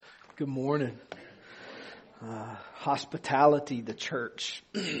Good morning. Hospitality, the church.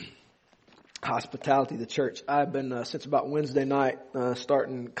 Hospitality, the church. I've been, since about Wednesday night,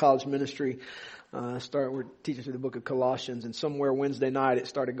 starting college ministry. We're teaching through the book of Colossians, and somewhere Wednesday night it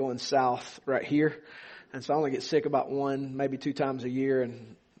started going south right here. And so I only get sick about one, maybe two times a year,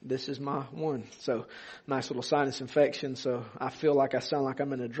 and this is my one. So nice little sinus infection. So I feel like I sound like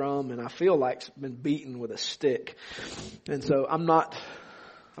I'm in a drum, and I feel like I've been beaten with a stick. And so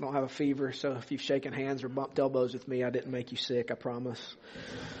I don't have a fever, so if you've shaken hands or bumped elbows with me, I didn't make you sick, I promise.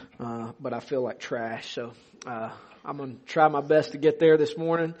 But I feel like trash, so I'm going to try my best to get there this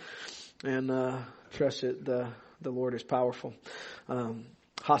morning and trust that the Lord is powerful.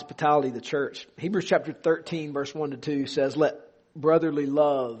 Hospitality, the church. Hebrews chapter 13, verse 1 to 2 says, "Let brotherly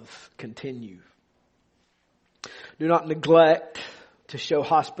love continue. Do not neglect to show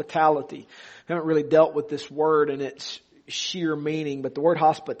hospitality." I haven't really dealt with this word and its sheer meaning, but the word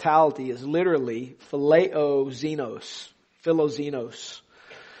hospitality is literally philoxenos,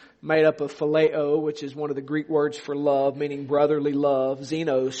 made up of phileo, which is one of the Greek words for love, meaning brotherly love,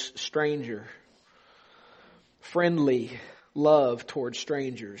 xenos, stranger, friendly love towards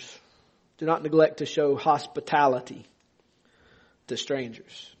strangers. Do not neglect to show hospitality to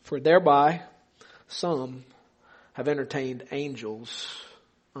strangers, for thereby some have entertained angels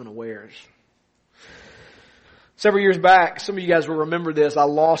unawares. Several years back, some of you guys will remember this, I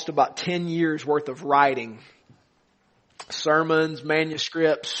lost about 10 years worth of writing. Sermons,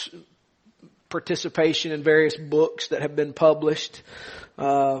 manuscripts, participation in various books that have been published.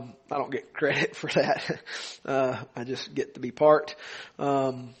 I don't get credit for that. I just get to be part.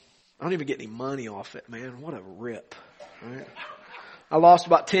 I don't even get any money off it, man. What a rip, right? I lost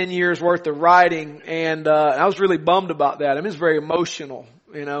about 10 years worth of writing, and I was really bummed about that. I mean, it's very emotional,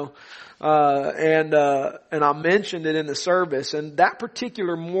 you know. And I mentioned it in the service, and that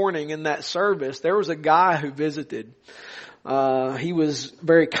particular morning in that service, there was a guy who visited. He was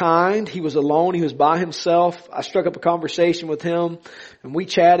very kind. He was alone. He was by himself. I struck up a conversation with him, and we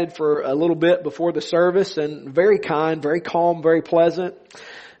chatted for a little bit before the service, and very kind, very calm, very pleasant.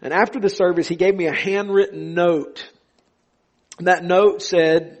 And after the service, he gave me a handwritten note. And that note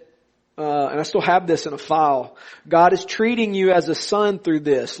said, and I still have this in a file, "God is treating you as a son through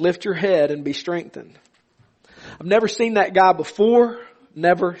this. Lift your head and be strengthened." I've never seen that guy before,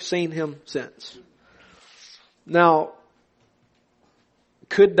 never seen him since. Now,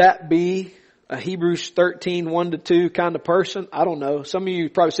 could that be a Hebrews 13, 1 to 2 kind of person? I don't know. Some of you are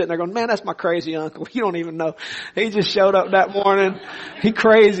probably sitting there going, "Man, that's my crazy uncle." You don't even know. He just showed up that morning. He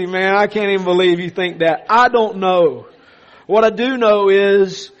crazy, man. I can't even believe you think that. I don't know. What I do know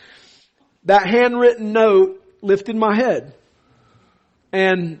is that handwritten note lifted my head.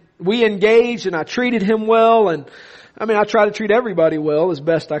 And we engaged, and I treated him well. And I try to treat everybody well as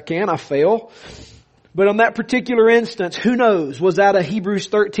best I can. I fail. But on that particular instance, who knows? Was that a Hebrews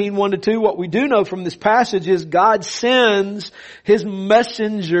 13, 1 to 2? What we do know from this passage is God sends His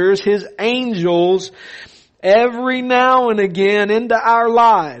messengers, His angels, every now and again into our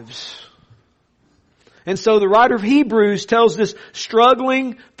lives. And so the writer of Hebrews tells this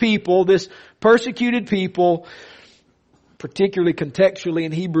struggling people, this persecuted people, particularly contextually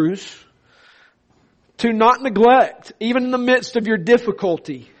in Hebrews, to not neglect, even in the midst of your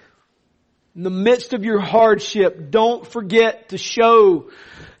difficulty, in the midst of your hardship, don't forget to show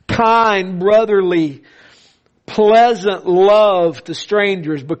kind, brotherly, pleasant love to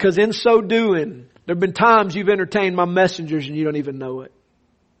strangers, because in so doing, there have been times you've entertained my messengers and you don't even know it.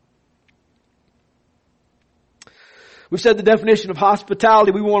 We've said the definition of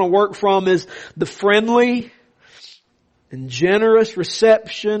hospitality we want to work from is the friendly and generous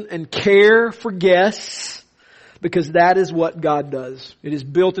reception and care for guests, because that is what God does. It is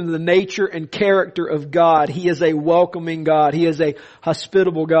built into the nature and character of God. He is a welcoming God. He is a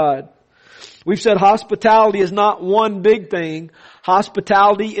hospitable God. We've said hospitality is not one big thing.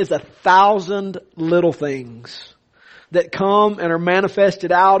 Hospitality is 1,000 little things that come and are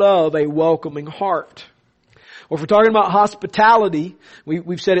manifested out of a welcoming heart. Well, if we're talking about hospitality,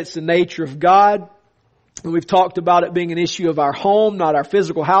 we've said it's the nature of God. And we've talked about it being an issue of our home, not our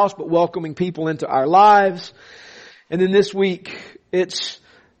physical house, but welcoming people into our lives. And then this week, it's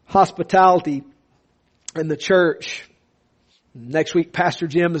hospitality in the church. Next week, Pastor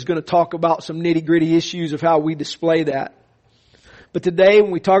Jim is going to talk about some nitty-gritty issues of how we display that. But today,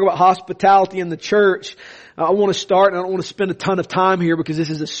 when we talk about hospitality in the church, I want to start, and I don't want to spend a ton of time here because this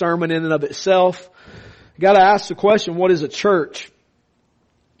is a sermon in and of itself. You got to ask the question, what is a church?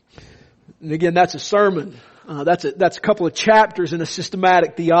 And again, that's a sermon. That's a couple of chapters in a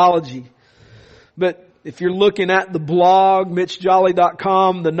systematic theology. But if you're looking at the blog,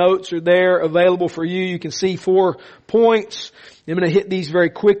 mitchjolly.com, the notes are there available for you. You can see 4 points. I'm going to hit these very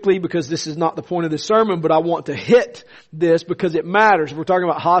quickly because this is not the point of this sermon, but I want to hit this because it matters. If we're talking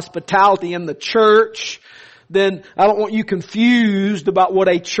about hospitality in the church, then I don't want you confused about what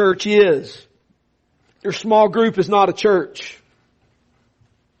a church is. Your small group is not a church.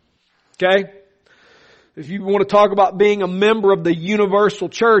 Okay? If you want to talk about being a member of the universal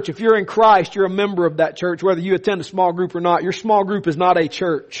church, if you're in Christ, you're a member of that church, whether you attend a small group or not. Your small group is not a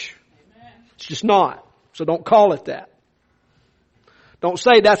church. It's just not. So don't call it that. Don't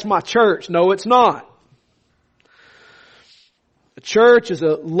say that's my church. No, it's not. A church is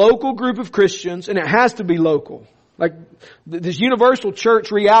a local group of Christians, and it has to be local. Like, this universal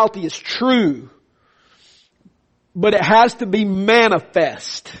church reality is true, but it has to be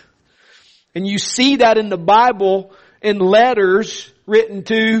manifest. And you see that in the Bible in letters written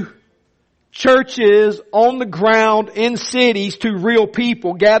to churches on the ground in cities to real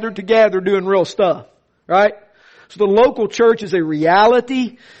people gathered together doing real stuff. Right? So the local church is a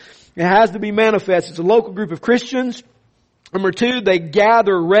reality. It has to be manifest. It's a local group of Christians. Number 2, they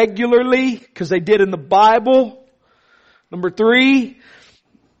gather regularly because they did in the Bible. Number 3,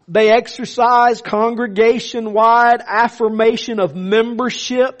 they exercise congregation-wide affirmation of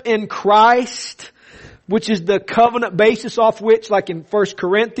membership in Christ, which is the covenant basis off which, like in 1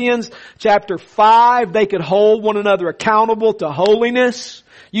 Corinthians chapter 5, they could hold one another accountable to holiness.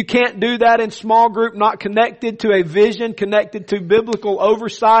 You can't do that in small group, not connected to a vision, connected to biblical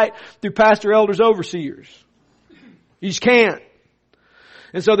oversight through pastor, elders, overseers. You just can't.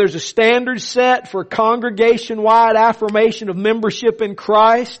 And so there's a standard set for congregation-wide affirmation of membership in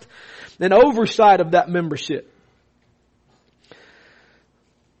Christ and oversight of that membership.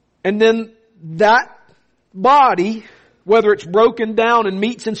 And then that body, whether it's broken down and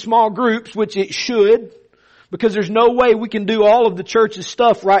meets in small groups, which it should, because there's no way we can do all of the church's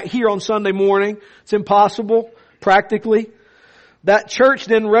stuff right here on Sunday morning. It's impossible, practically. That church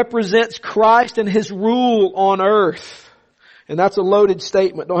then represents Christ and His rule on earth. And that's a loaded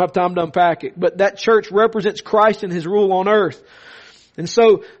statement. Don't have time to unpack it. But that church represents Christ and His rule on earth. And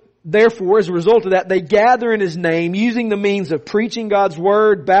so, therefore, as a result of that, they gather in His name using the means of preaching God's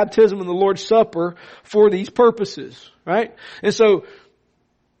Word, baptism, and the Lord's Supper for these purposes. Right? And so,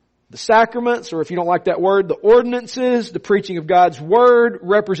 the sacraments, or if you don't like that word, the ordinances, the preaching of God's Word,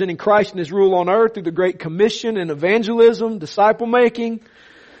 representing Christ and His rule on earth through the Great Commission and evangelism, disciple making,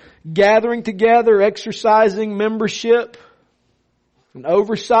 gathering together, exercising membership, and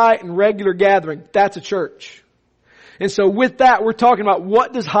oversight and regular gathering. That's a church. And so with that, we're talking about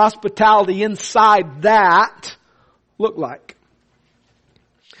what does hospitality inside that look like?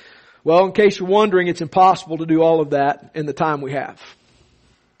 Well, in case you're wondering, it's impossible to do all of that in the time we have.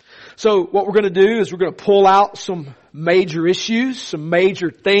 So what we're going to do is we're going to pull out some major issues, some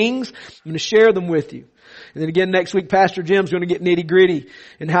major things. I'm going to share them with you. And then again, next week, Pastor Jim's going to get nitty-gritty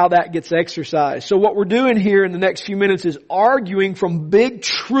and how that gets exercised. So what we're doing here in the next few minutes is arguing from big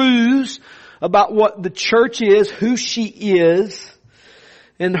truths about what the church is, who she is,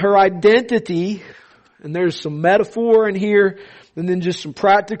 and her identity. And there's some metaphor in here, and then just some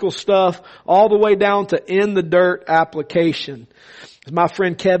practical stuff, all the way down to in the dirt application. As my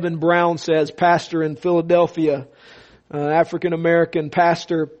friend Kevin Brown says, pastor in Philadelphia, African-American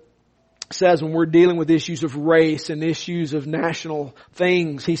pastor, says when we're dealing with issues of race and issues of national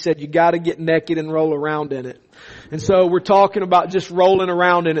things, he said you got to get naked and roll around in it. And so we're talking about just rolling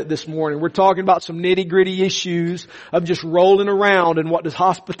around in it this morning. We're talking about some nitty-gritty issues of just rolling around and what does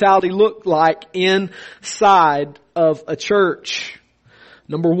hospitality look like inside of a church.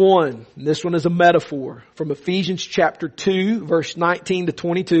 Number 1, and this one is a metaphor from Ephesians chapter 2, verse 19 to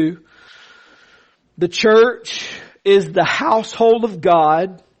 22. The church is the household of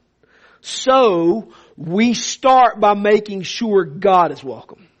God. So, we start by making sure God is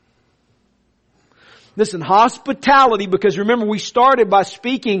welcome. Listen, hospitality, because remember we started by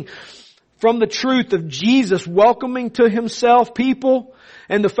speaking from the truth of Jesus welcoming to Himself people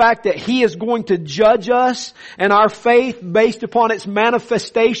and the fact that He is going to judge us and our faith based upon its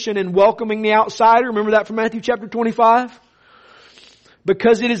manifestation in welcoming the outsider. Remember that from Matthew chapter 25?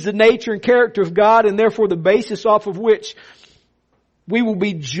 Because it is the nature and character of God and therefore the basis off of which we will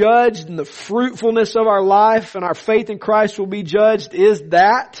be judged and the fruitfulness of our life and our faith in Christ will be judged is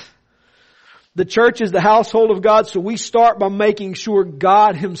that the church is the household of God, so we start by making sure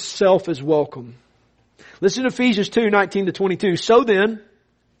God Himself is welcome. Listen to Ephesians 2, 19 to 22. So then,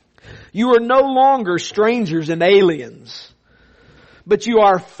 you are no longer strangers and aliens, but you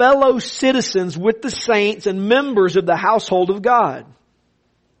are fellow citizens with the saints and members of the household of God,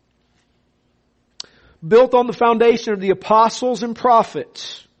 built on the foundation of the apostles and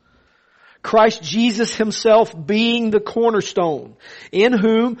prophets, Christ Jesus himself being the cornerstone, in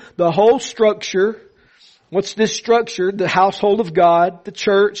whom the whole structure, what's this structure? The household of God, the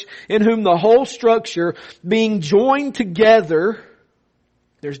church, in whom the whole structure being joined together,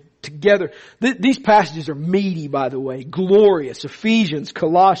 there's together. These passages are meaty, by the way, glorious. Ephesians,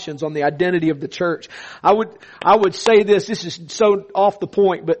 Colossians on the identity of the church. I would say this is so off the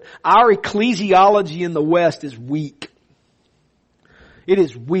point, but our ecclesiology in the West is weak. It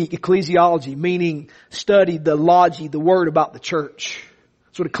is weak. Ecclesiology, meaning study, the logy, the word about the church.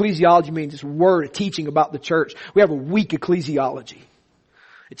 That's what ecclesiology means. It's a word, a teaching about the church. We have a weak ecclesiology.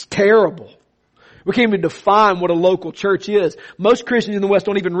 It's terrible. We can't even define what a local church is. Most Christians in the West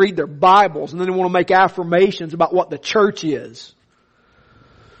don't even read their Bibles, and then they want to make affirmations about what the church is.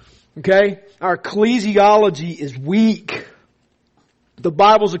 Okay? Our ecclesiology is weak. The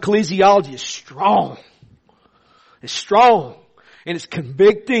Bible's ecclesiology is strong. It's strong. And it's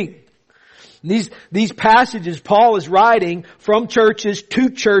convicting. These passages Paul is writing from churches to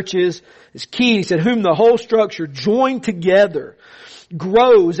churches is key. He said, whom the whole structure joined together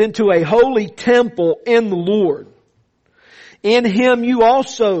grows into a holy temple in the Lord. In Him you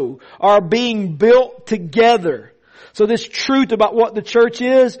also are being built together. So this truth about what the church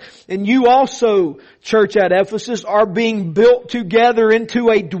is, and you also, church at Ephesus, are being built together into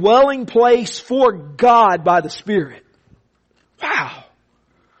a dwelling place for God by the Spirit. Wow.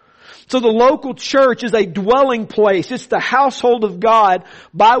 So the local church is a dwelling place. It's the household of God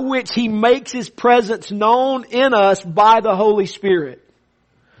by which He makes His presence known in us by the Holy Spirit.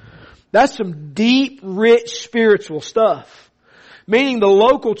 That's some deep, rich spiritual stuff. Meaning the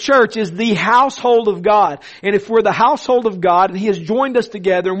local church is the household of God. And if we're the household of God and He has joined us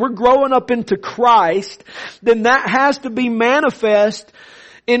together and we're growing up into Christ, then that has to be manifest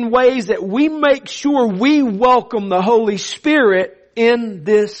in ways that we make sure we welcome the Holy Spirit in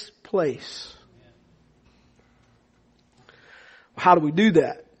this place. How do we do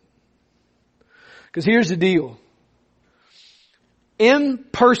that? Because here's the deal.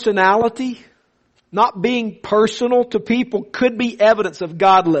 Impersonality, not being personal to people, could be evidence of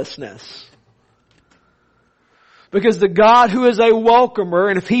godlessness. Because the God who is a welcomer,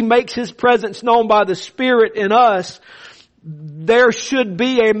 and if He makes His presence known by the Spirit in us, there should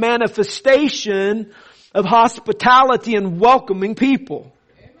be a manifestation of hospitality and welcoming people.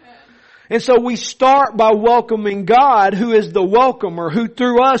 Amen. And so we start by welcoming God, who is the welcomer, who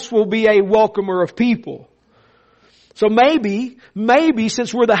through us will be a welcomer of people. So maybe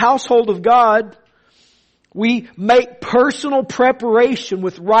since we're the household of God, we make personal preparation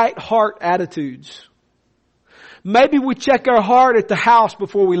with right heart attitudes. Maybe we check our heart at the house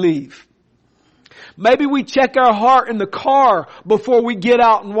before we leave. Maybe we check our heart in the car before we get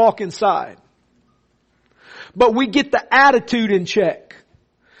out and walk inside. But we get the attitude in check.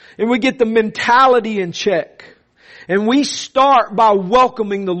 And we get the mentality in check. And we start by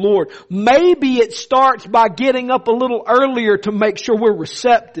welcoming the Lord. Maybe it starts by getting up a little earlier to make sure we're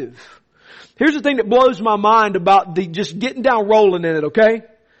receptive. Here's the thing that blows my mind about just getting down rolling in it, okay?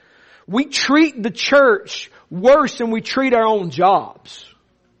 We treat the church worse than we treat our own jobs.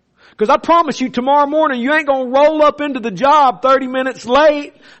 Because I promise you, tomorrow morning you ain't going to roll up into the job 30 minutes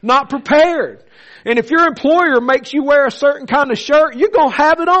late, not prepared. And if your employer makes you wear a certain kind of shirt, you're going to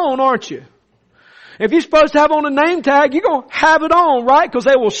have it on, aren't you? If you're supposed to have on a name tag, you're going to have it on, right? Because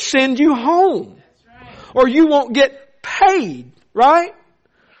they will send you home. That's right. Or you won't get paid, right?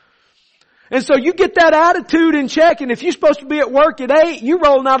 And so you get that attitude in check, and if you're supposed to be at work at 8, you're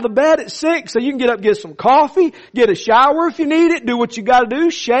rolling out of the bed at 6, so you can get up, get some coffee, get a shower if you need it, do what you gotta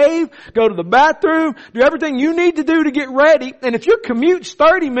do, shave, go to the bathroom, do everything you need to do to get ready. And if your commute's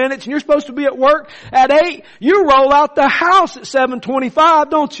 30 minutes and you're supposed to be at work at 8, you roll out the house at 7:25,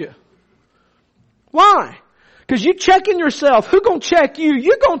 don't you? Why? Because you're checking yourself. Who's gonna check you?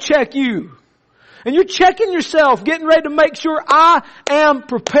 You're gonna check you. And you're checking yourself, getting ready to make sure I am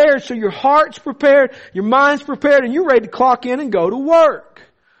prepared. So your heart's prepared, your mind's prepared, and you're ready to clock in and go to work.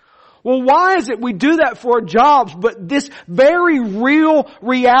 Well, why is it we do that for our jobs, but this very real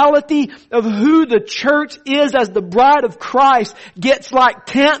reality of who the church is as the bride of Christ gets like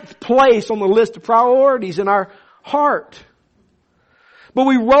 10th place on the list of priorities in our heart? But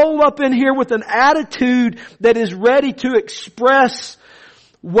we roll up in here with an attitude that is ready to express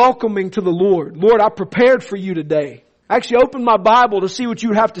welcoming to the Lord. Lord, I prepared for you today. I actually opened my Bible to see what you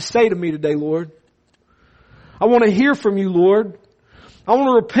would have to say to me today, Lord. I want to hear from you, Lord. I want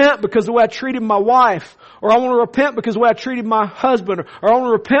to repent because of the way I treated my wife. Or I want to repent because of the way I treated my husband. Or I want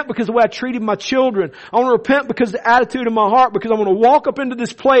to repent because of the way I treated my children. I want to repent because of the attitude of my heart. Because I want to walk up into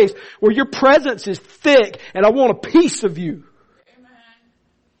this place where your presence is thick and I want a piece of you. Amen.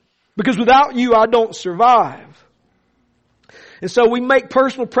 Because without you, I don't survive. And so we make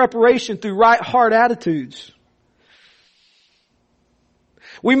personal preparation through right heart attitudes.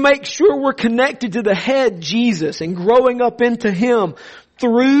 We make sure we're connected to the head, Jesus, and growing up into Him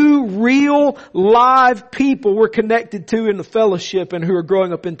through real, live people we're connected to in the fellowship and who are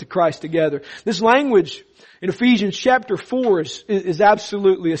growing up into Christ together. This language in Ephesians chapter 4 is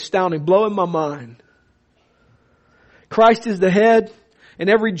absolutely astounding, blowing my mind. Christ is the head, and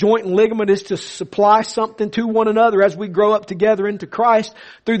every joint and ligament is to supply something to one another as we grow up together into Christ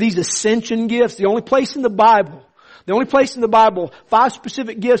through these ascension gifts. The only place in the Bible 5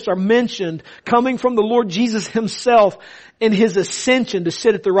 specific gifts are mentioned coming from the Lord Jesus Himself in His ascension to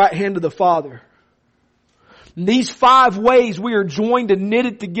sit at the right hand of the Father. And these 5 ways we are joined and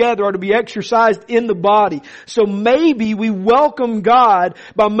knitted together are to be exercised in the body. So maybe we welcome God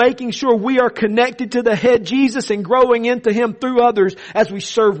by making sure we are connected to the head Jesus and growing into Him through others as we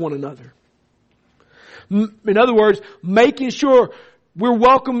serve one another. In other words, making sure we're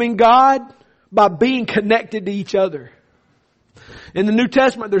welcoming God by being connected to each other. In the New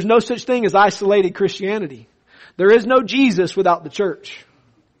Testament, there's no such thing as isolated Christianity. There is no Jesus without the church.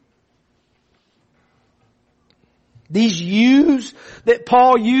 These yous that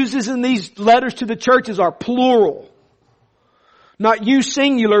Paul uses in these letters to the churches are plural. Not you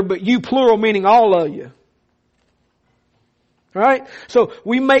singular, but you plural, meaning all of you. Right? So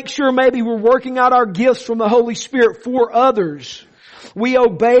we make sure maybe we're working out our gifts from the Holy Spirit for others. We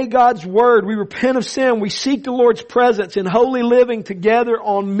obey God's Word. We repent of sin. We seek the Lord's presence in holy living together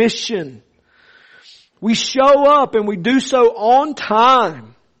on mission. We show up and we do so on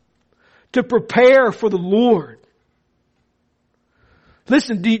time to prepare for the Lord.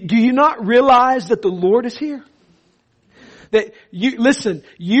 Listen, do you not realize that the Lord is here?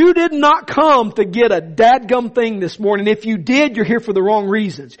 You did not come to get a dadgum thing this morning. If you did, you're here for the wrong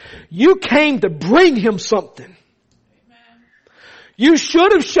reasons. You came to bring Him something. You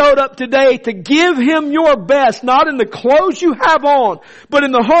should have showed up today to give Him your best, not in the clothes you have on, but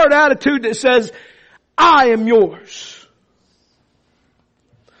in the heart attitude that says, I am yours.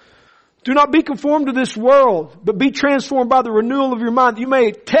 Do not be conformed to this world, but be transformed by the renewal of your mind, that you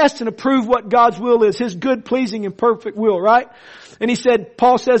may test and approve what God's will is, His good, pleasing, and perfect will, right? And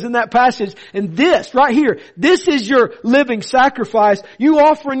Paul says in that passage, and this, right here, this is your living sacrifice. You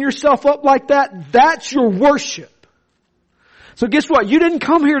offering yourself up like that, that's your worship. So guess what? You didn't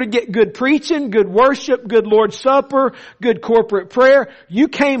come here to get good preaching, good worship, good Lord's Supper, good corporate prayer. You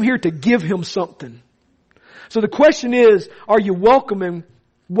came here to give Him something. So the question is, are you welcoming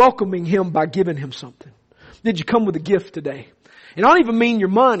Him by giving Him something? Did you come with a gift today? And I don't even mean your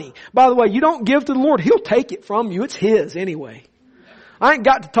money. By the way, you don't give to the Lord, He'll take it from you. It's His anyway. I ain't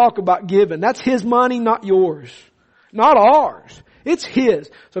got to talk about giving. That's His money, not yours. Not ours. It's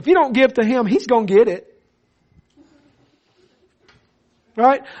His. So if you don't give to Him, He's going to get it.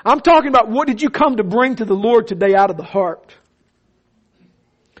 Right? I'm talking about what did you come to bring to the Lord today out of the heart?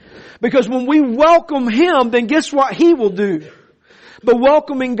 Because when we welcome Him, then guess what He will do? But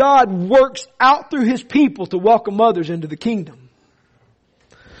welcoming God works out through His people to welcome others into the kingdom.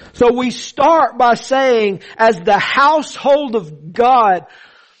 So we start by saying, as the household of God,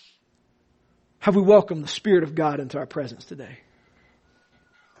 have we welcomed the Spirit of God into our presence today?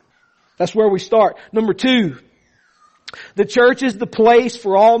 That's where we start. Number 2. The church is the place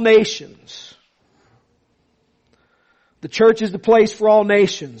for all nations. The church is the place for all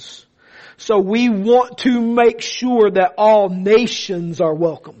nations. So we want to make sure that all nations are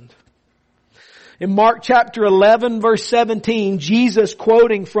welcomed. In Mark chapter 11 verse 17, Jesus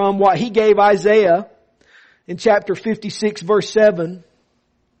quoting from what He gave Isaiah in chapter 56 verse 7.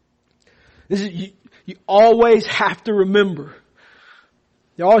 You always have to remember.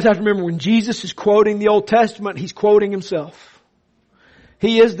 You always have to remember when Jesus is quoting the Old Testament, He's quoting Himself.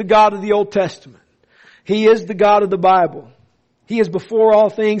 He is the God of the Old Testament. He is the God of the Bible. He is before all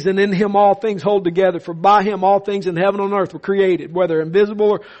things, and in Him all things hold together. For by Him all things in heaven and on earth were created, whether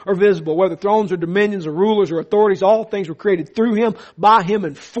invisible or visible, whether thrones or dominions or rulers or authorities, all things were created through Him, by Him,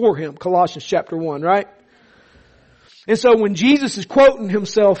 and for Him. Colossians chapter 1, right? And so when Jesus is quoting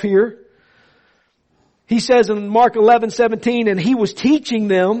Himself here, He says in Mark 11:17, and He was teaching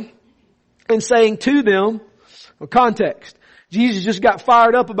them and saying to them, context, Jesus just got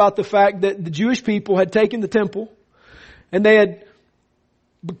fired up about the fact that the Jewish people had taken the temple and they had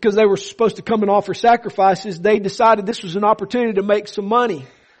because they were supposed to come and offer sacrifices, they decided this was an opportunity to make some money.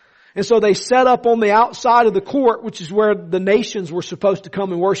 And so they set up on the outside of the court, which is where the nations were supposed to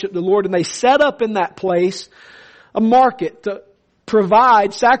come and worship the Lord. And they set up in that place a market to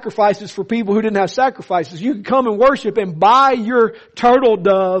provide sacrifices for people who didn't have sacrifices. You could come and worship and buy your turtle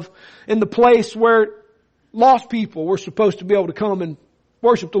dove in the place where lost people were supposed to be able to come and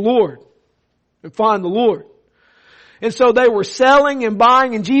worship the Lord and find the Lord. And so they were selling and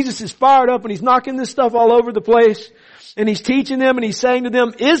buying, and Jesus is fired up and He's knocking this stuff all over the place. And He's teaching them and He's saying to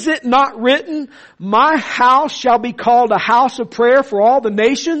them, is it not written, my house shall be called a house of prayer for all the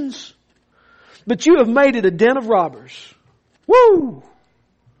nations? But you have made it a den of robbers. Woo!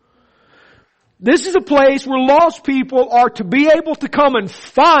 This is a place where lost people are to be able to come and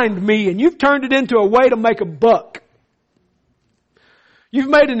find me, and you've turned it into a way to make a buck. You've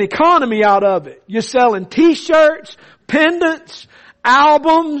made an economy out of it. You're selling t-shirts, pendants,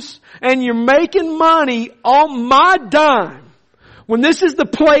 albums, and you're making money on my dime, when this is the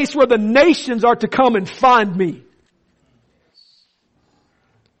place where the nations are to come and find me.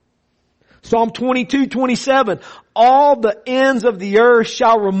 Psalm 22:27, all the ends of the earth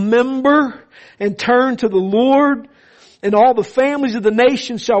shall remember and turn to the Lord, and all the families of the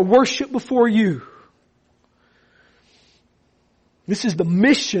nations shall worship before you. This is the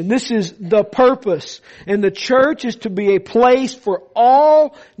mission. This is the purpose. And the church is to be a place for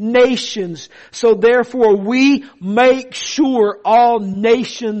all nations. So therefore we make sure all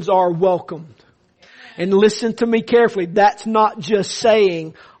nations are welcomed. And listen to me carefully. That's not just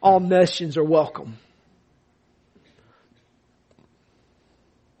saying all nations are welcome.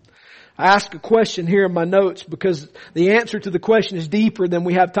 I ask a question here in my notes because the answer to the question is deeper than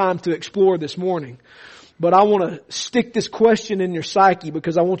we have time to explore this morning. But I want to stick this question in your psyche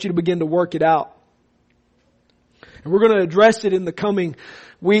because I want you to begin to work it out. And we're going to address it in the coming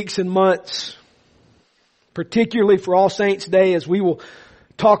weeks and months, particularly for All Saints Day, as we will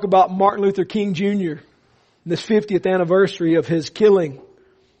talk about Martin Luther King Jr., this 50th anniversary of his killing.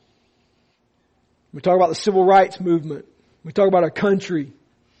 We talk about the civil rights movement. We talk about our country.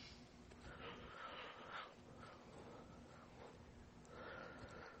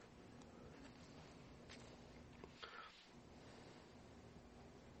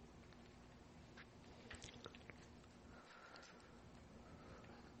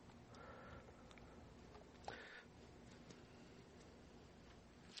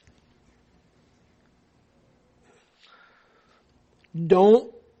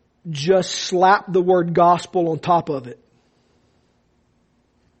 Don't just slap the word gospel on top of it.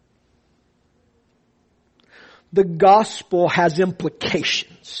 The gospel has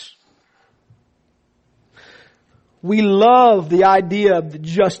implications. We love the idea of the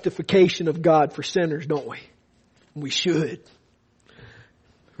justification of God for sinners, don't we? We should.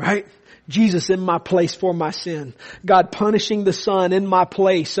 Right? Jesus in my place for my sin. God punishing the Son in my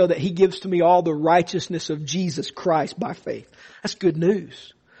place so that He gives to me all the righteousness of Jesus Christ by faith. That's good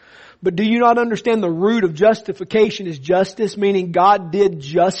news. But do you not understand the root of justification is justice, meaning God did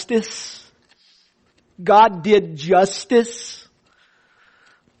justice? God did justice.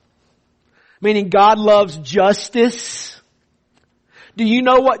 Meaning God loves justice. Do you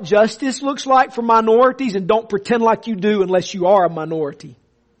know what justice looks like for minorities? And don't pretend like you do unless you are a minority.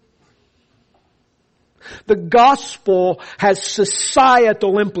 The gospel has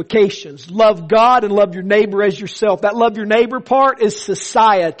societal implications. Love God and love your neighbor as yourself. That love your neighbor part is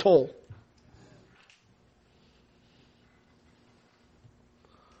societal.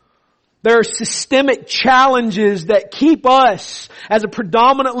 There are systemic challenges that keep us as a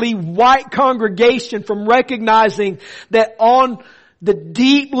predominantly white congregation from recognizing that on the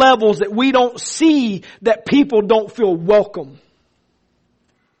deep levels that we don't see that people don't feel welcome.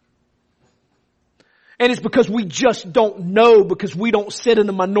 And it's because we just don't know, because we don't sit in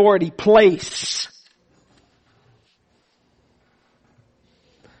the minority place.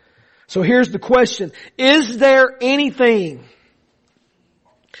 So here's the question. Is there anything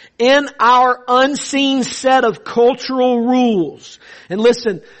in our unseen set of cultural rules? And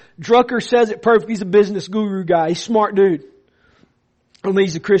listen, Drucker says it perfect. He's a business guru guy. He's a smart dude. I don't think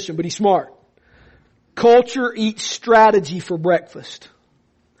he's a Christian, but he's smart. Culture eats strategy for breakfast.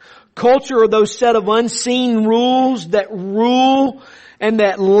 Culture are those set of unseen rules that rule and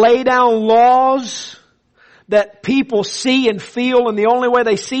that lay down laws that people see and feel, and the only way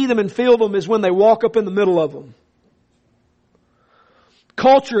they see them and feel them is when they walk up in the middle of them.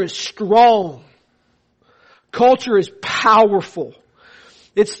 Culture is strong. Culture is powerful.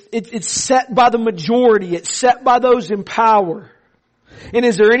 It's set by the majority. It's set by those in power. And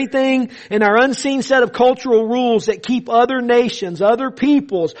is there anything in our unseen set of cultural rules that keep other nations, other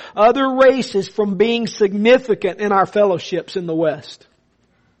peoples, other races from being significant in our fellowships in the West?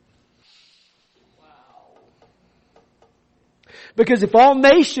 Because if all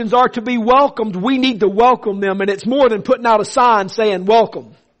nations are to be welcomed, we need to welcome them, and it's more than putting out a sign saying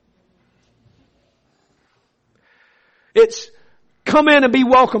welcome. It's come in and be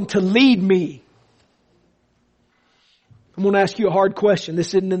welcome to lead me. I'm going to ask you a hard question.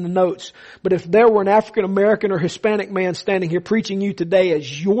 This isn't in the notes. But if there were an African American or Hispanic man standing here preaching you today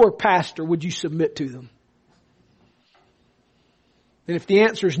as your pastor, would you submit to them? And if the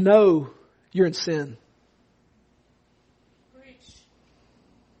answer is no, you're in sin.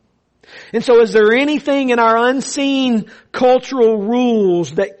 And so is there anything in our unseen cultural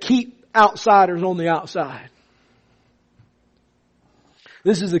rules that keep outsiders on the outside?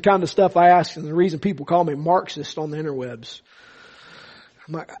 This is the kind of stuff I ask, and the reason people call me Marxist on the interwebs.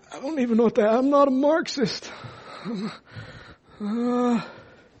 I'm like, I don't even know what that, I'm not a Marxist. But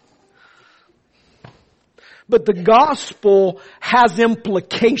the gospel has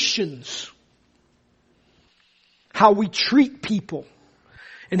implications. How we treat people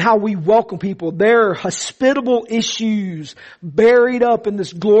and how we welcome people. There are hospitable issues buried up in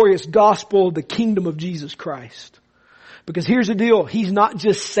this glorious gospel of the kingdom of Jesus Christ. Because here's the deal. He's not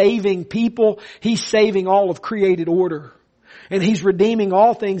just saving people. He's saving all of created order. And He's redeeming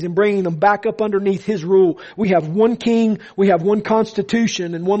all things and bringing them back up underneath His rule. We have one king, we have one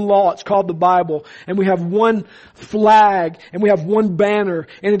constitution and one law. It's called the Bible. And we have one flag and we have one banner,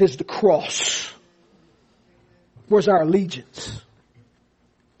 and it is the cross. Where's our allegiance?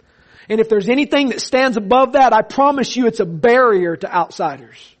 And if there's anything that stands above that, I promise you it's a barrier to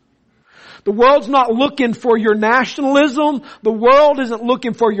outsiders. The world's not looking for your nationalism. The world isn't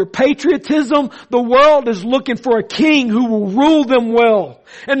looking for your patriotism. The world is looking for a king who will rule them well.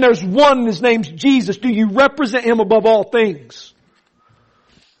 And there's one, his name's Jesus. Do you represent Him above all things?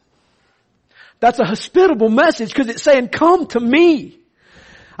 That's a hospitable message because it's saying, come to me.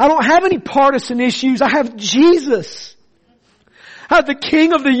 I don't have any partisan issues. I have Jesus. The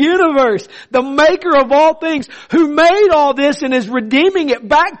King of the universe, the maker of all things, who made all this and is redeeming it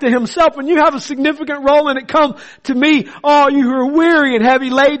back to Himself. And you have a significant role in it. Come to me, all you who are weary and heavy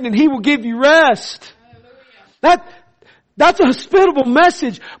laden, and He will give you rest. That's a hospitable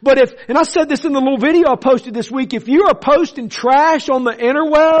message. But and I said this in the little video I posted this week, if you are posting trash on the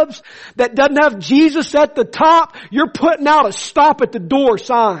interwebs that doesn't have Jesus at the top, you're putting out a stop at the door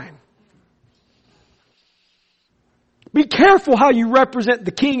sign. Be careful how you represent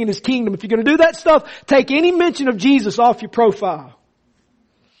the King and His kingdom. If you're going to do that stuff, take any mention of Jesus off your profile.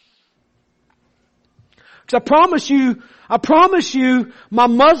 Because I promise you, my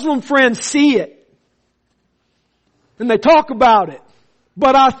Muslim friends see it. And they talk about it.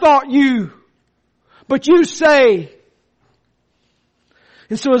 But you say.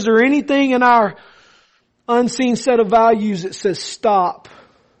 And so is there anything in our unseen set of values that says stop,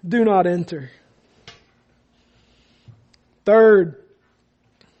 do not enter? Third,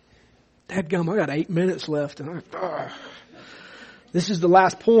 dadgum, I got 8 minutes left, and this is the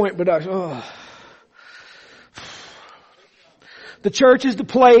last point, but the church is the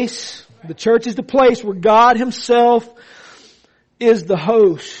place. The church is the place where God Himself is the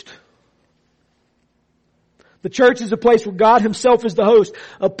host. The church is the place where God Himself is the host,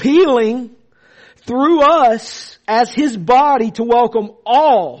 appealing through us as His body to welcome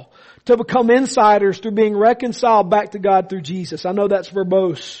all to become insiders through being reconciled back to God through Jesus. I know that's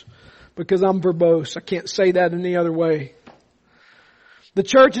verbose because I'm verbose. I can't say that any other way. The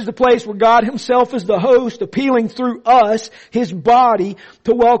church is the place where God Himself is the host, appealing through us, His body,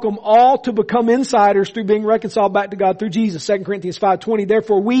 to welcome all to become insiders through being reconciled back to God through Jesus. 2 Corinthians 5:20.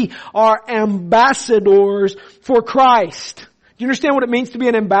 Therefore we are ambassadors for Christ. Do you understand what it means to be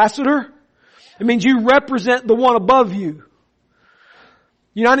an ambassador? It means you represent the one above you.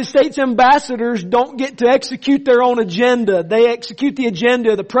 United States ambassadors don't get to execute their own agenda. They execute the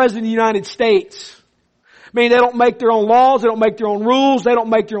agenda of the President of the United States. I mean, they don't make their own laws. They don't make their own rules. They don't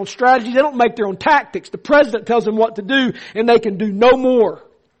make their own strategies. They don't make their own tactics. The President tells them what to do, and they can do no more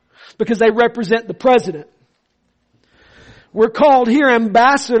because they represent the President. We're called here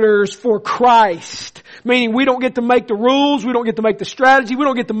ambassadors for Christ, meaning we don't get to make the rules. We don't get to make the strategy. We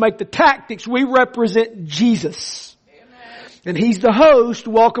don't get to make the tactics. We represent Jesus. And He's the host,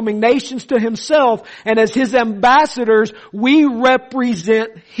 welcoming nations to Himself. And as His ambassadors, we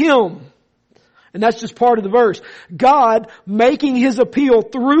represent Him. And that's just part of the verse. God making His appeal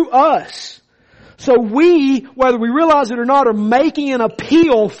through us. So we, whether we realize it or not, are making an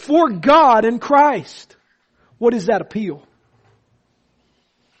appeal for God in Christ. What is that appeal?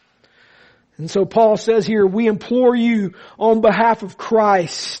 And so Paul says here, we implore you on behalf of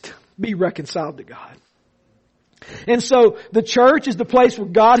Christ, be reconciled to God. And so the church is the place where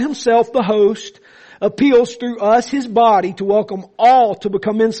God Himself, the host, appeals through us, His body, to welcome all to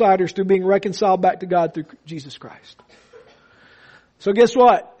become insiders through being reconciled back to God through Jesus Christ. So guess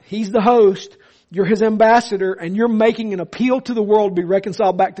what? He's the host, you're His ambassador, and you're making an appeal to the world to be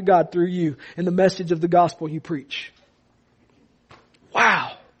reconciled back to God through you and the message of the gospel you preach.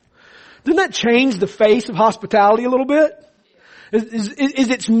 Wow. Doesn't that change the face of hospitality a little bit? Is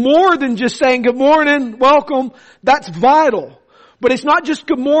it's more than just saying good morning, welcome. That's vital. But it's not just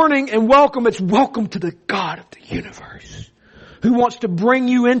good morning and welcome, it's welcome to the God of the universe who wants to bring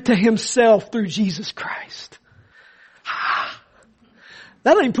you into Himself through Jesus Christ.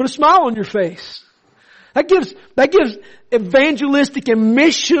 That doesn't even put a smile on your face. That gives evangelistic and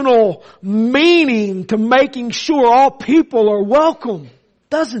missional meaning to making sure all people are welcome,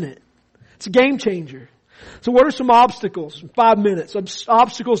 doesn't it? It's a game changer. So what are some obstacles? 5 minutes.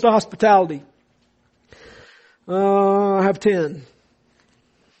 Obstacles to hospitality. I have 10.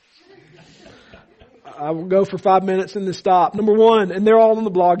 I will go for 5 minutes and then stop. Number 1, and they're all on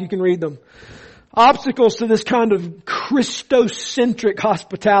the blog, you can read them. Obstacles to this kind of Christocentric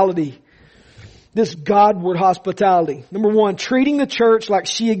hospitality. This Godward hospitality. Number 1, treating the church like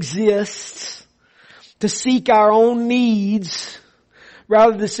she exists to seek our own needs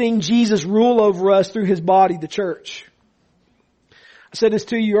rather than seeing Jesus rule over us through His body, the church. I said this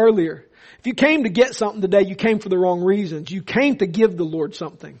to you earlier. If you came to get something today, you came for the wrong reasons. You came to give the Lord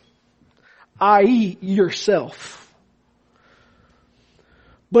something, i.e. yourself.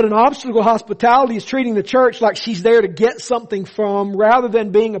 But an obstacle hospitality is treating the church like she's there to get something from rather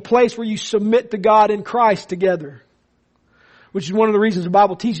than being a place where you submit to God in Christ together. Which is one of the reasons the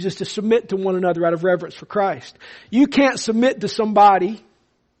Bible teaches us to submit to one another out of reverence for Christ. You can't submit to somebody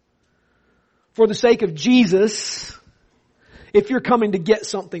for the sake of Jesus if you're coming to get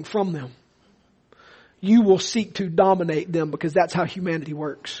something from them. You will seek to dominate them because that's how humanity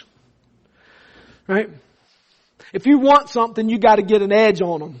works. Right? If you want something, you got to get an edge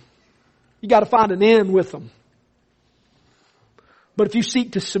on them. You got to find an in with them. But if you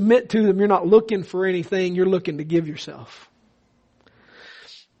seek to submit to them, you're not looking for anything, you're looking to give yourself.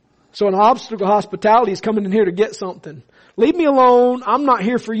 So an obstacle hospitality is coming in here to get something. Leave me alone. I'm not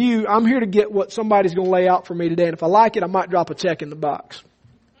here for you. I'm here to get what somebody's going to lay out for me today. And if I like it, I might drop a check in the box.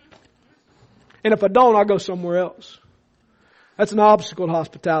 And if I don't, I'll go somewhere else. That's an obstacle to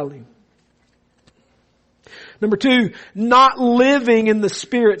hospitality. Number 2, not living in the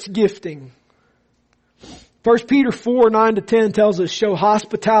Spirit's gifting. 1 Peter 4, 9-10 tells us, show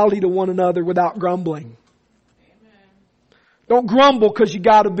hospitality to one another without grumbling. Don't grumble because you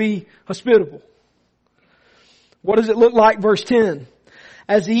got to be hospitable. What does it look like? Verse 10.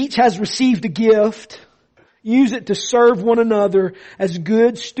 As each has received a gift, use it to serve one another as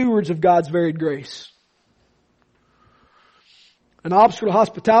good stewards of God's varied grace. An obstacle to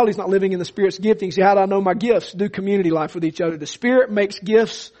hospitality is not living in the Spirit's gifting. See, how do I know my gifts? Do community life with each other. The Spirit makes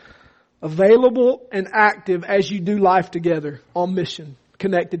gifts available and active as you do life together on mission,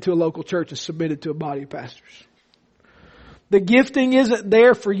 connected to a local church and submitted to a body of pastors. The gifting isn't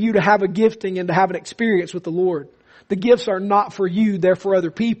there for you to have a gifting and to have an experience with the Lord. The gifts are not for you, they're for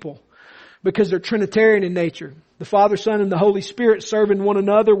other people. Because they're Trinitarian in nature. The Father, Son, and the Holy Spirit serving one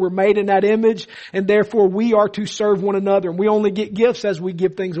another. We're made in that image, and therefore we are to serve one another. And we only get gifts as we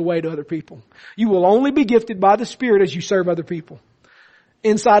give things away to other people. You will only be gifted by the Spirit as you serve other people.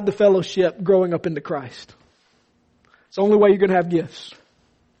 Inside the fellowship, growing up into Christ. It's the only way you're going to have gifts.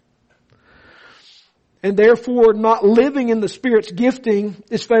 And therefore, not living in the Spirit's gifting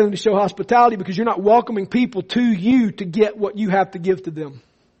is failing to show hospitality because you're not welcoming people to you to get what you have to give to them.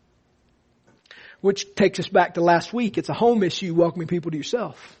 Which takes us back to last week. It's a home issue, welcoming people to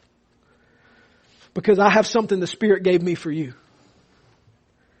yourself. Because I have something the Spirit gave me for you.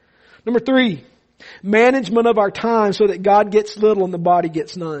 Number 3, management of our time so that God gets little and the body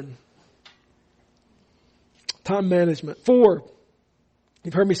gets none. Time management. 4,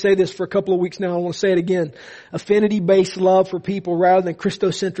 you've heard me say this for a couple of weeks now. I want to say it again. Affinity-based love for people rather than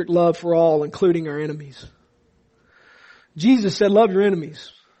Christocentric love for all, including our enemies. Jesus said, love your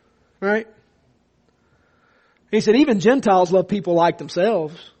enemies. Right? He said, even Gentiles love people like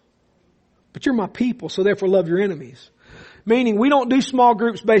themselves. But you're my people, so therefore love your enemies. Meaning, we don't do small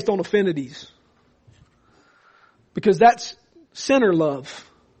groups based on affinities. Because that's sinner love.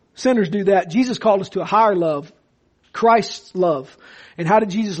 Sinners do that. Jesus called us to a higher love. Christ's love. And how did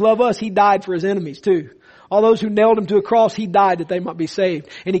Jesus love us? He died for His enemies too. All those who nailed Him to a cross, He died that they might be saved.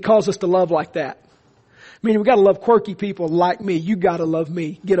 And He calls us to love like that. Meaning we got to love quirky people like me. You got to love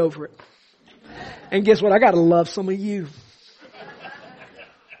me. Get over it. And guess what? I got to love some of you.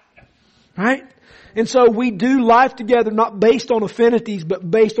 Right? And so we do life together not based on affinities, but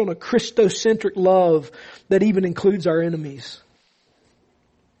based on a Christocentric love that even includes our enemies.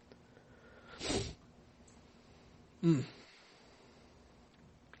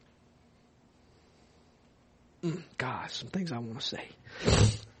 God, some things I want to say.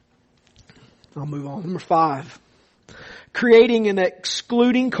 I'll move on. Number 5. Creating an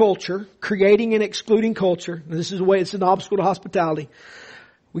excluding culture. Creating an excluding culture. This is the way it's an obstacle to hospitality.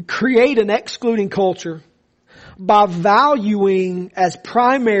 We create an excluding culture by valuing as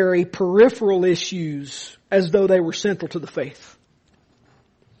primary peripheral issues as though they were central to the faith.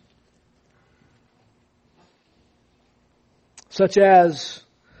 Such as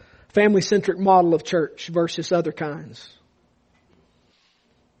family-centric model of church versus other kinds.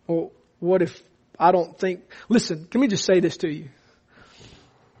 Well, what if I don't think... Listen, let me just say this to you.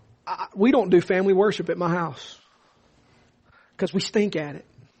 We don't do family worship at my house. Because we stink at it.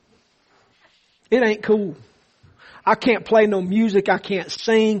 It ain't cool. I can't play no music. I can't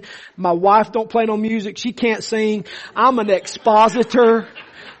sing. My wife don't play no music. She can't sing. I'm an expositor.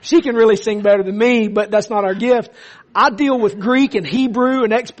 She can really sing better than me, but that's not our gift. I deal with Greek and Hebrew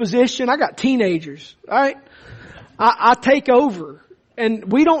and exposition. I got teenagers, alright? I take over.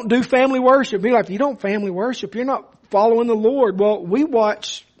 And we don't do family worship. Be like, if you don't family worship, you're not following the Lord. Well, we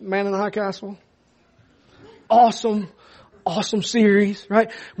watch Man in the High Castle. Awesome series,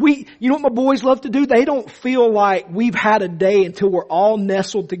 right? You know what my boys love to do? They don't feel like we've had a day until we're all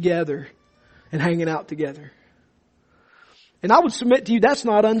nestled together and hanging out together. And I would submit to you, that's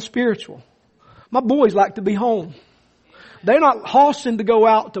not unspiritual. My boys like to be home. They're not hossing to go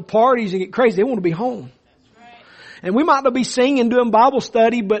out to parties and get crazy. They want to be home. And we might not be singing, doing Bible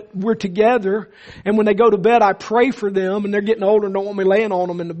study, but we're together. And when they go to bed, I pray for them. And they're getting older and don't want me laying on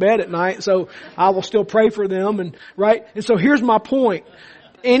them in the bed at night. So I will still pray for them. And right? And so here's my point.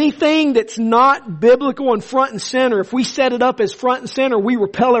 Anything that's not biblical and front and center, if we set it up as front and center, we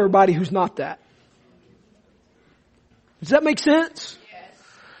repel everybody who's not that. Does that make sense?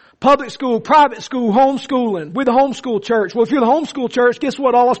 Public school, private school, homeschooling. We're the homeschool church. Well, if you're the homeschool church, guess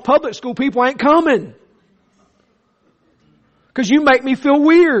what? All us public school people ain't coming. Because you make me feel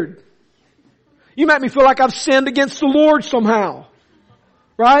weird. You make me feel like I've sinned against the Lord somehow.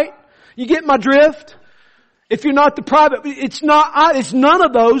 Right? You get my drift? If you're not the private, it's none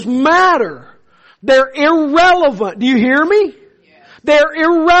of those matter. They're irrelevant. Do you hear me? They're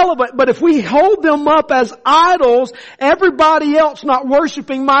irrelevant. But if we hold them up as idols, everybody else not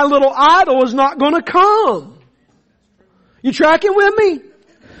worshiping my little idol is not going to come. You tracking with me?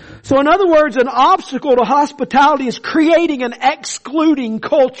 So in other words, an obstacle to hospitality is creating an excluding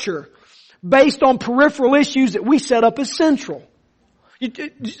culture based on peripheral issues that we set up as central.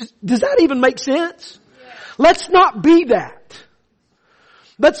 Does that even make sense? Let's not be that.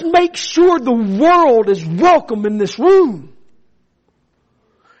 Let's make sure the world is welcome in this room.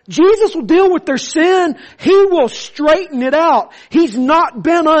 Jesus will deal with their sin. He will straighten it out. He's not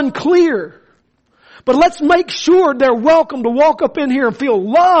been unclear. But let's make sure they're welcome to walk up in here and feel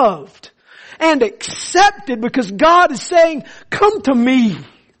loved and accepted because God is saying, come to me.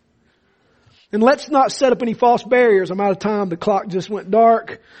 And let's not set up any false barriers. I'm out of time. The clock just went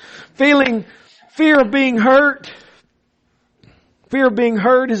dark. Feeling fear of being hurt. Fear of being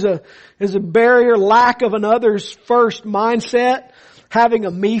hurt is a barrier. Lack of an others first mindset. Having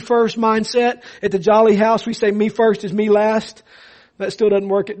a me first mindset. At the Jolly House, we say me first is me last. That still doesn't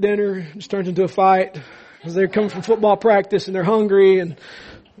work at dinner. It just turns into a fight. Because they're coming from football practice and they're hungry and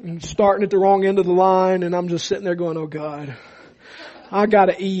starting at the wrong end of the line. And I'm just sitting there going, oh God, I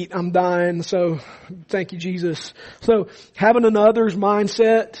gotta eat. I'm dying. So thank you, Jesus. So having an others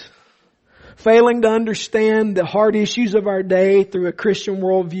mindset. Failing to understand the hard issues of our day through a Christian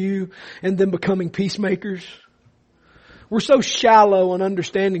worldview and then becoming peacemakers. We're so shallow on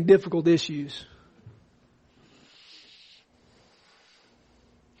understanding difficult issues.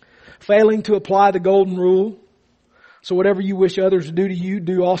 Failing to apply the golden rule. So whatever you wish others to do to you,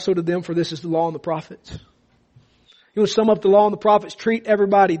 do also to them, for this is the law and the prophets. You want to sum up the law and the prophets? Treat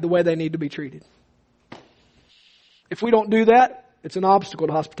everybody the way they need to be treated. If we don't do that, it's an obstacle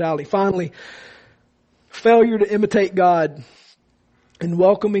to hospitality. Finally, failure to imitate God and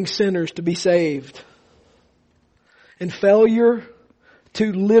welcoming sinners to be saved. And failure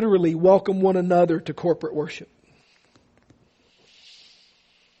to literally welcome one another to corporate worship.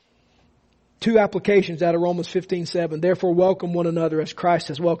 2 applications out of Romans 15:7. Therefore welcome one another as Christ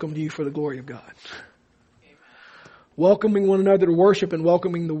has welcomed you for the glory of God. Amen. Welcoming one another to worship and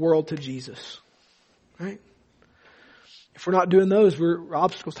welcoming the world to Jesus. Right? If we're not doing those, we're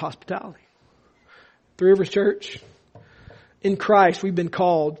obstacles to hospitality. Three Rivers Church, in Christ, we've been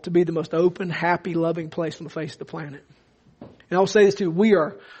called to be the most open, happy, loving place on the face of the planet. And I'll say this too, we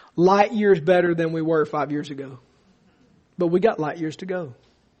are light years better than we were 5 years ago. But we got light years to go.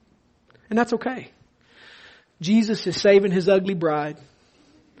 And that's okay. Jesus is saving His ugly bride.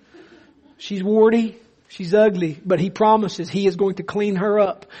 She's warty, she's ugly, but He promises He is going to clean her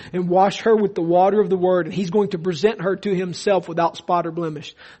up and wash her with the water of the Word, and He's going to present her to Himself without spot or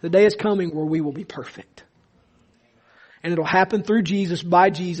blemish. The day is coming where we will be perfect. And it'll happen through Jesus,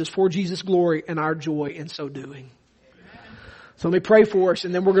 by Jesus, for Jesus' glory, and our joy in so doing. So let me pray for us,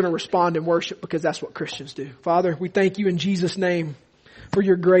 and then we're going to respond in worship, because that's what Christians do. Father, we thank You in Jesus' name for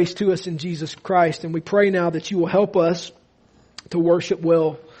Your grace to us in Jesus Christ. And we pray now that You will help us to worship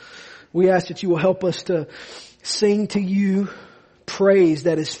well. We ask that You will help us to sing to You praise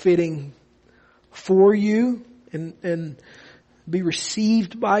that is fitting for You and be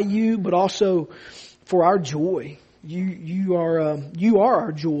received by You, but also for our joy. You are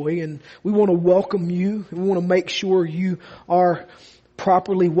our joy, and we want to welcome You. We want to make sure You are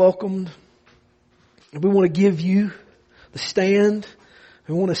properly welcomed. And we want to give You the stand.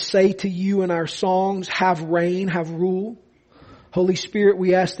 We want to say to You in our songs, have reign, have rule. Holy Spirit,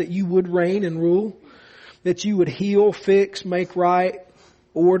 we ask that You would reign and rule, that You would heal, fix, make right,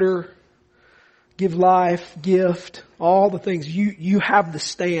 order, give life, gift, all the things. You have the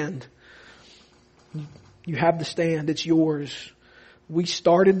stand. You have the stand. It's Yours. We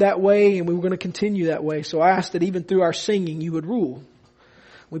started that way and we were going to continue that way. So I ask that even through our singing, You would rule.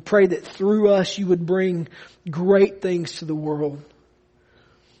 We pray that through us, You would bring great things to the world.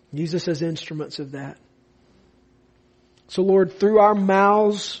 Use us as instruments of that. So Lord, through our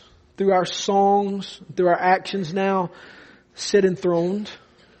mouths, through our songs, through our actions now, sit enthroned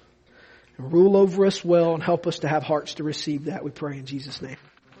and rule over us well and help us to have hearts to receive that. We pray in Jesus' name.